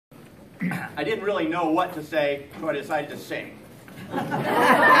I didn't really know what to say, so I decided to sing. So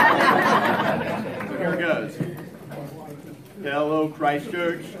here goes. Hello,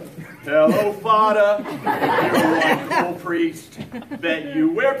 Christchurch. Hello, Fada. You're one cool priest. Bet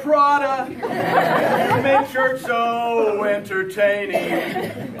you wear Prada. You make church so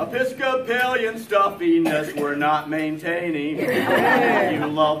entertaining. Episcopalian stuffiness we're not maintaining. You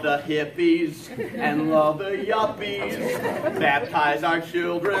love the hippies and love the yuppies. Baptize our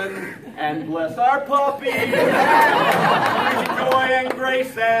children and bless our puppies. Joy and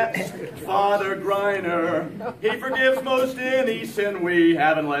grace, that's Father Griner. He forgives most any sin we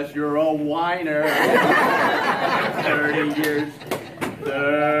have unless you're a whiner.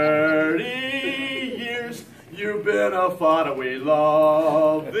 30 years, you've been a Fada. We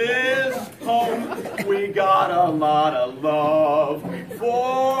love this home. We got a lot of love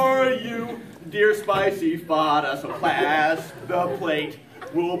for you, dear spicy Fada. So pass the plate.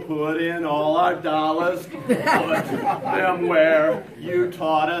 We'll put in all our dollars, put them where you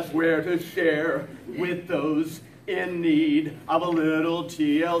taught us where to share with those in need of a little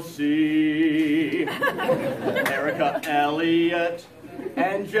TLC. Erica, Elliot,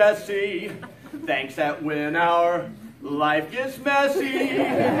 and Jesse, thanks that when our life gets messy,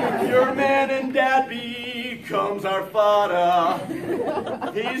 your man and dad becomes our Fada.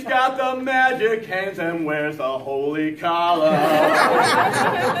 He's got the magic hands and wears the holy collar.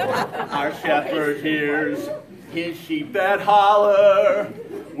 Our shepherd hears his sheep that holler.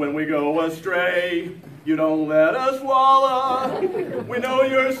 When we go astray, you don't let us wallow. We know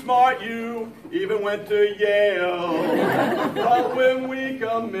you're smart, you even went to Yale. But when we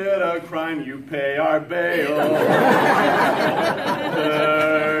commit a crime, you pay our bail.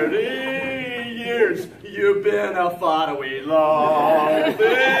 30 years, you've been a Fada. We love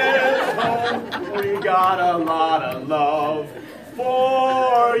this home. We got a lot of love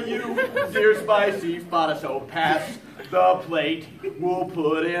for you, dear spicy Fada. So pass the plate. We'll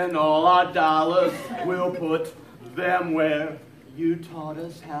put in all our dollars. We'll put them where you taught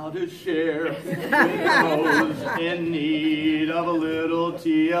us how to share with those in need of a little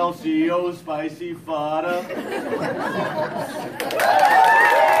TLC. Oh, spicy Fada.